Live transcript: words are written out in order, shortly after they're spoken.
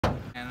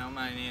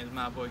channel. My name is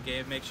my boy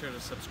Gabe. Make sure to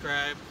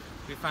subscribe.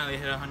 We finally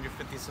hit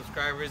 150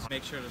 subscribers.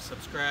 Make sure to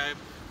subscribe.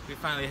 We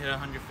finally hit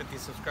 150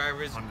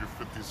 subscribers.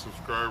 150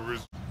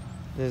 subscribers.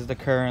 This is the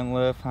current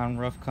lift on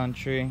rough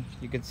country.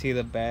 You can see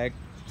the back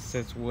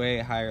sits way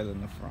higher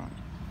than the front.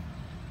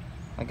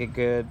 Like a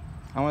good,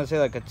 I want to say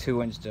like a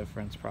 2-inch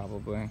difference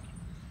probably.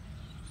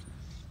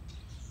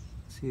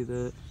 See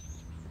that?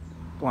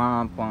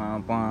 Blah, blah,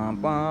 blah,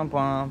 blah,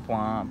 blah,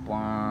 blah,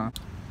 blah.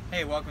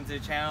 Hey, welcome to the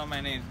channel.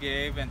 My name is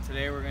Gabe, and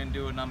today we're going to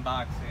do an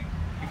unboxing.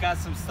 We got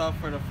some stuff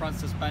for the front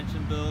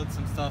suspension build,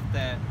 some stuff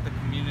that the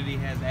community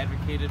has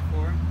advocated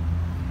for.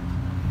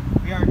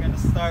 We are going to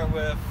start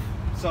with,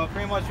 so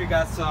pretty much we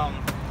got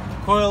some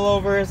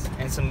coilovers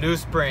and some new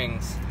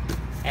springs.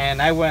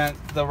 And I went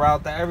the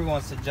route that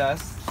everyone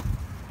suggests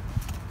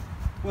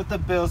with the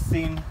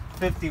Bilstein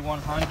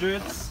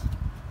 5100s.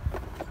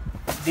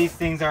 These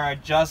things are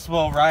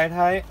adjustable ride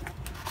height.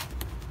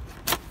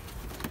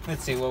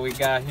 Let's see what we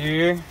got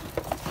here.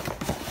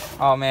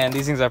 Oh man,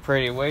 these things are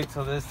pretty. Wait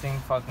till this thing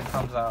fucking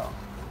comes out.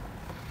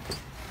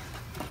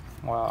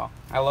 Wow,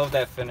 I love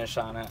that finish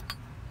on it.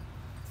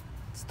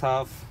 It's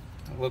tough.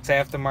 It looks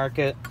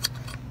aftermarket.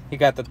 You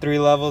got the 3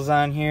 levels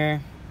on here.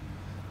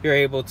 You're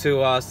able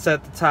to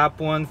set the top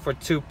one for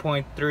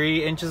 2.3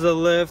 inches of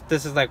lift.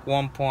 This is like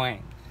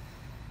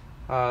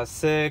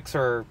 1.6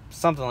 or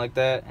something like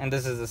that. And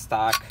this is the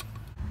stock.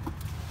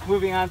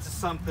 Moving on to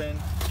something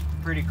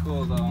pretty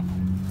cool though.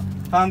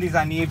 Found these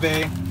on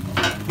eBay.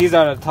 These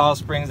are the tall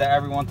springs that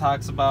everyone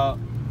talks about.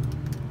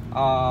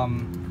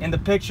 In the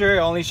picture, it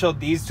only showed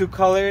these 2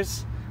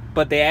 colors,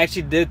 but they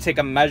actually did take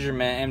a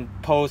measurement and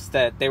post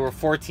that they were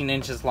 14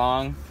 inches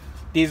long.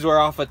 These were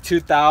off of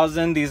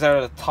 2000. These are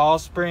the tall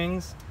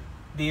springs.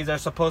 These are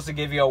supposed to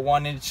give you a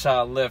 1-inch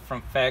lift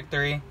from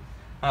factory.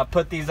 I'll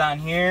put these on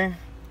here.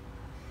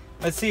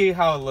 Let's see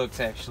how it looks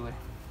actually.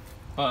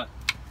 But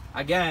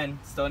again,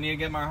 still need to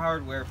get my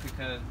hardware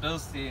because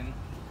Bilstein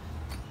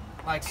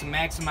likes to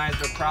maximize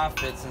their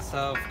profits instead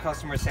of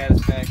customer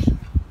satisfaction.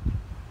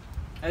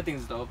 That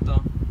thing's dope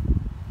though.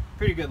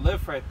 Pretty good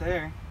lift right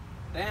there.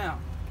 Damn.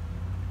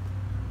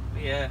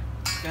 But yeah,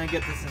 gonna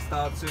get this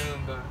installed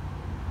soon, but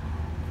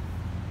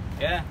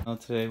yeah.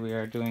 Today we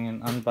are doing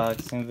an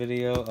unboxing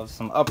video of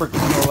some upper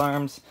control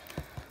arms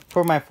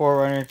for my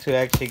 4Runner to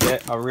actually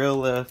get a real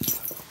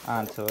lift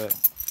onto it.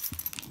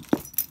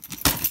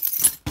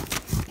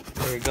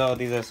 There we go.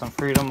 These are some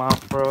Freedom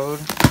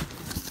Off-Road.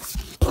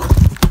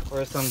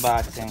 First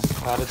unboxing.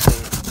 A lot of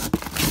tape.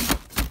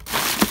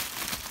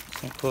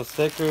 Some cool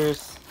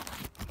stickers.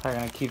 Probably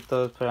gonna keep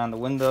those, put it on the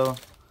window.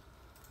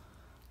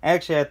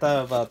 Actually, I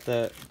thought about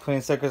that.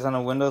 Putting stickers on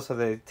the window so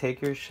they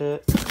take your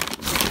shit.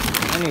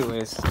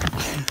 Anyways.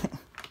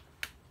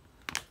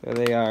 There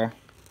they are.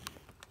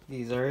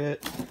 These are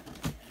it.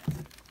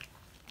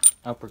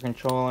 Upper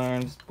control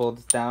arms.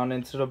 Bolts down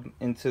into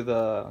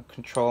the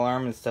control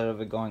arm instead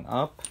of it going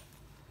up.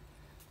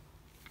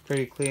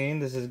 Pretty clean.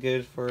 This is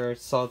good for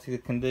salty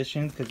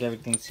conditions because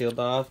everything's sealed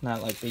off,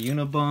 not like the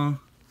Uniball.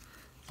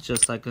 It's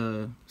just like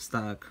a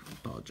stock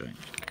ball joint.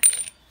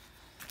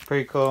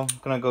 Pretty cool.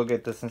 Gonna go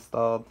get this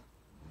installed.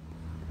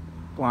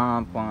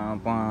 Blah, blah,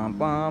 blah,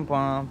 blah,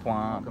 blah,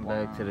 blah. Welcome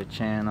back to the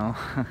channel.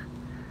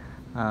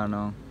 I don't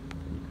know.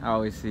 I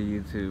always see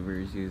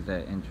YouTubers use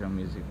that intro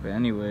music, but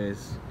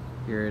anyways,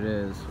 here it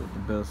is with the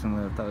Bilstein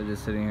lift. I was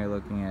just sitting here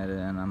looking at it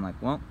and I'm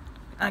like, well,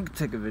 I could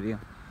take a video.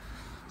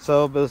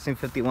 So Bilstein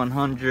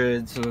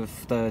 5100s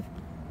with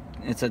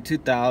it's a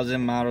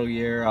 2000 model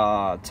year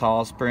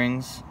tall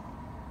springs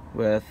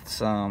with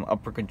some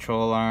upper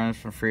control arms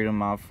from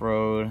Freedom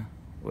Off-Road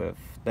with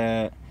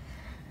that.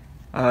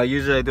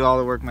 Usually I do all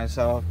the work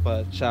myself,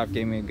 but shop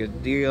gave me a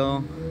good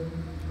deal.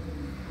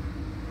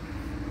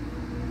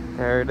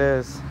 There it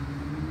is.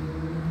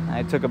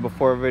 I took a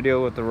before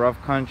video with the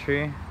rough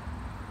country.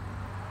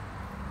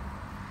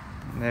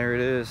 There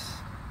it is.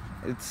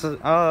 It's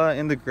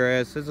in the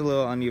grass. It's a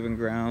little uneven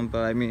ground,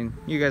 but I mean,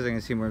 you guys are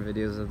gonna see more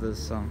videos of this,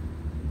 so I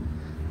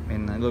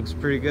mean, it looks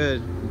pretty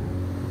good.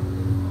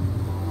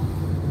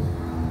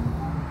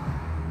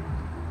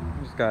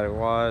 Just got it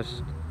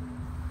washed.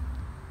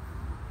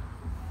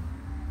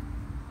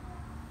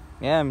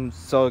 Yeah, I'm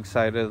so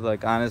excited.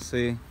 Like,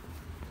 honestly,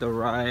 the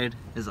ride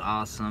is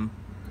awesome.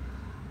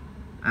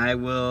 I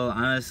will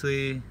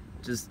honestly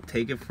just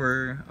take it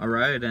for a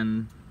ride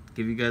and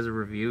give you guys a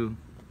review.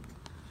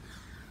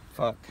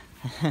 Fuck.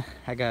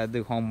 I gotta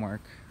do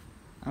homework.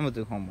 I'm gonna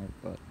do homework,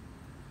 but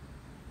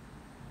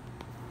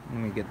let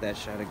me get that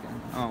shot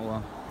again. Oh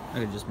well, I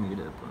could just mute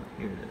it, but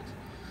here it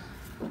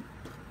is.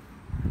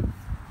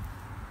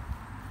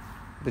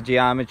 The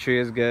geometry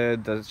is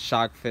good. The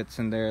shock fits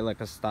in there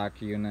like a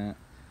stock unit.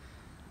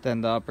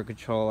 Then the upper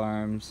control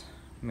arms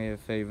made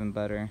it fit even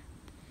better.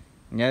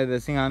 And yeah,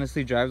 this thing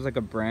honestly drives like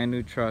a brand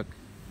new truck.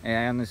 It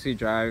honestly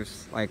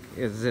drives like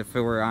as if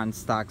it were on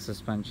stock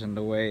suspension.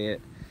 The way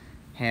it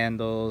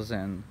handles,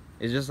 and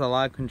it's just a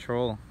lot of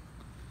control.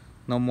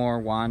 No more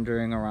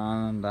wandering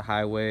around on the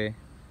highway.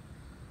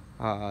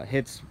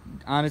 Hits,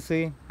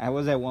 honestly, I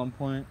was at one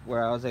point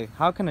where I was like,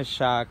 how can a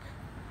shock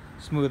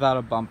smooth out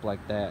a bump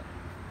like that?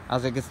 I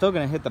was like, it's still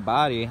gonna hit the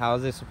body. How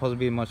is it supposed to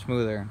be much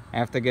smoother?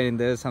 After getting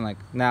this, I'm like,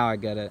 now I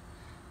get it.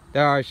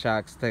 There are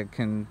shocks that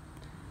can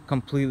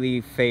completely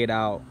fade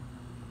out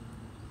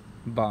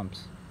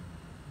bumps.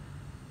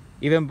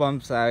 Even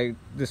bumps, I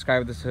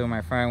described this to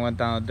my friend, went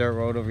down a dirt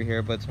road over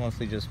here, but it's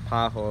mostly just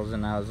potholes,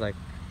 and I was like,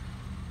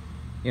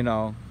 you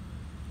know,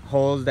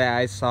 holes that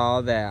I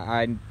saw that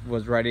I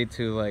was ready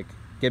to like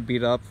get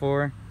beat up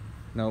for.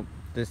 Nope,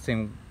 this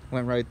thing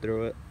went right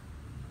through it.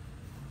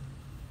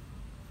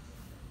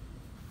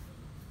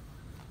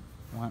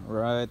 Went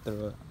right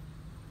through it.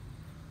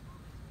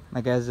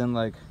 Like as in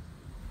like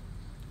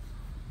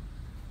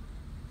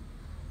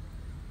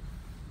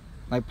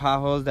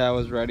potholes that I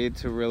was ready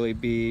to really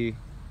be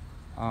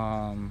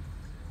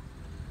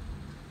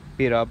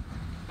beat up.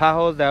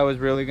 Potholes that I was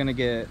really gonna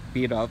get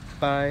beat up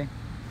by.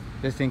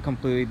 This thing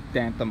completely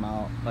damped them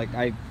out. Like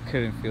I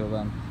couldn't feel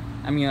them.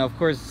 I mean, of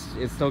course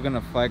it's still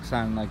gonna flex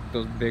on like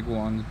those big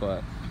ones,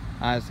 but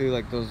honestly,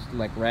 like those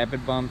like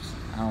rapid bumps,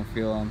 I don't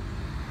feel them.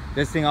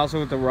 This thing also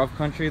with the rough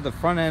country, the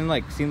front end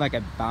like seemed like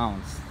it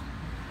bounced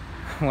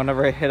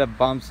whenever it hit a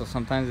bump, so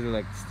sometimes it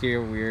like steer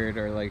weird,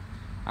 or like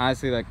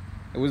honestly like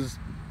it was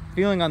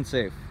feeling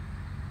unsafe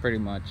pretty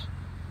much.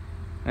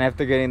 And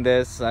after getting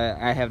this,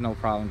 I have no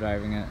problem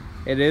driving it.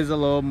 It is a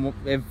little,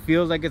 it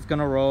feels like it's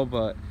gonna roll,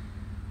 but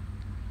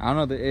I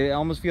don't know, it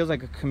almost feels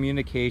like a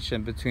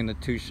communication between the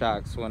two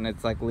shocks. When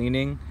it's like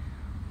leaning,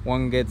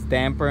 one gets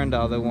dampened,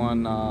 the other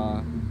one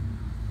I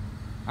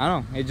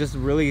don't know, it just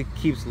really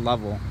keeps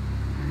level.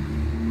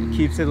 It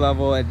keeps it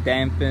level, it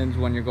dampens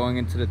when you're going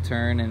into the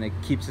turn, and it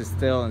keeps it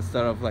still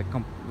instead of like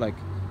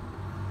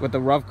with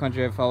the rough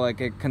country. I felt like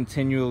it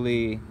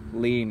continually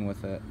lean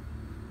with it.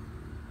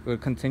 It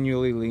would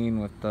continually lean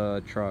with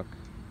the truck.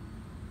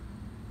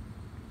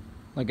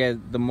 Like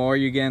the more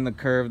you get in the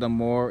curve, the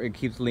more it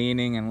keeps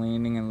leaning and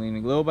leaning and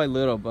leaning, little by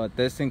little. But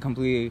this thing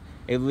completely,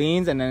 it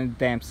leans and then it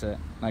damps it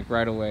like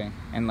right away,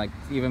 and like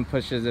even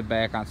pushes it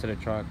back onto the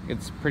truck.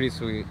 It's pretty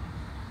sweet.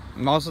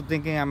 I'm also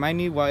thinking I might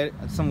need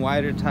some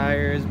wider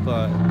tires,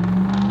 but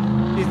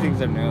these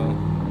things are new.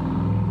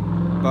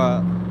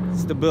 But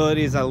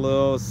stability is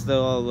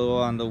still a little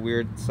on the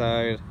weird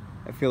side.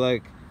 I feel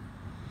like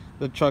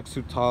the truck's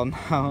too tall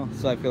now,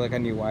 so I feel like I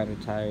need wider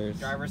tires.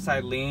 Driver's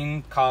side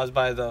lean caused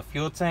by the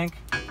fuel tank.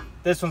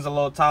 This one's a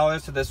little taller,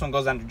 so this one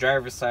goes on the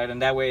driver's side,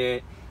 and that way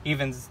it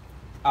evens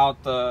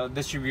out the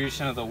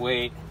distribution of the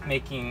weight,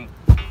 making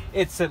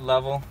it sit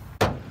level.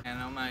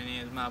 And my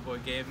name is my boy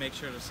Gabe. Make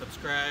sure to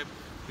subscribe.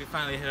 We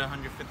finally hit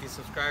 150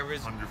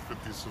 subscribers.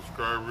 150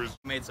 subscribers.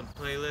 Made some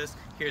playlists.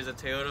 Here's a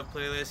Toyota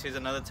playlist. Here's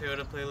another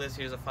Toyota playlist.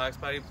 Here's a Fox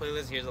Body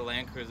playlist. Here's a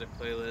Land Cruiser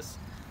playlist.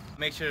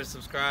 Make sure to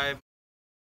subscribe.